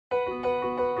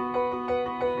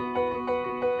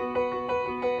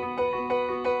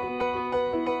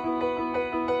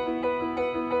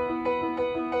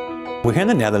We're here in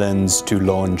the Netherlands to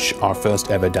launch our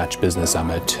first ever Dutch Business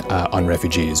Summit on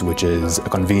refugees, which is a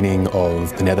convening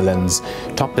of the Netherlands'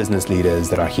 top business leaders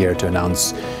that are here to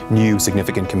announce new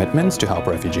significant commitments to help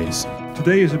refugees.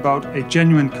 Today is about a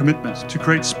genuine commitment to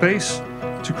create space,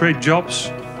 to create jobs,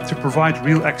 to provide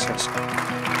real access.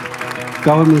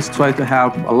 Governments try to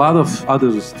help, a lot of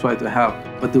others try to help,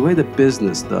 but the way the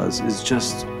business does is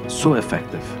just so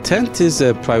effective. TENT is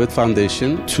a private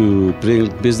foundation to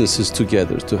bring businesses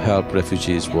together to help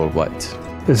refugees worldwide.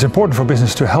 It's important for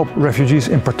business to help refugees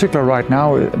in particular right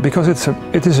now because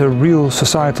it is a real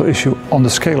societal issue on the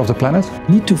scale of the planet.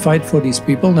 We need to fight for these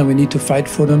people and we need to fight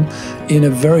for them in a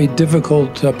very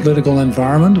difficult political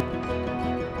environment.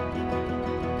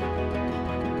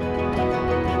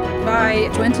 By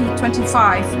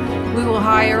 2025, we will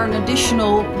hire an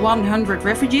additional 100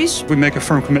 refugees. We make a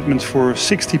firm commitment for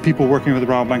 60 people working with the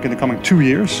Rabobank in the coming 2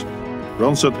 years.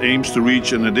 Randstad aims to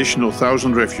reach an additional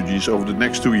 1,000 refugees over the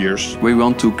next 2 years. We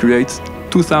want to create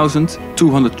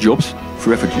 2,200 jobs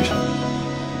for refugees.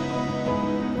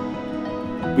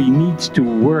 We need to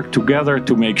work together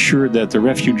to make sure that the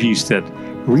refugees that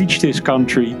reach this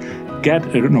country get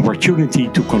an opportunity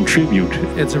to contribute.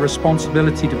 It's a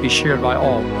responsibility to be shared by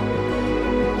all.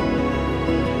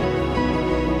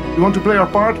 We want to play our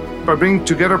part by bringing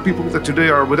together people that today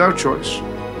are without choice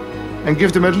and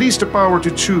give them at least the power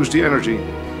to choose the energy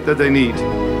that they need.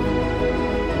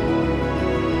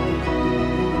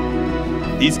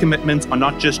 These commitments are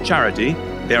not just charity,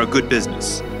 they are good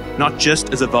business, not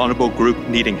just as a vulnerable group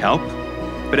needing help,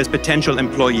 but as potential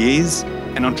employees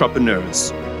and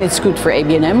entrepreneurs. It's good for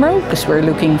ABN AMRO because we're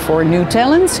looking for new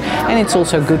talents, and it's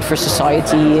also good for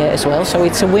society as well, so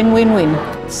it's a win-win-win.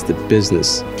 It's the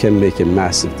business can make a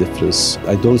massive difference.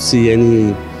 I don't see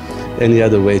any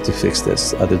other way to fix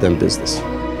this other than business.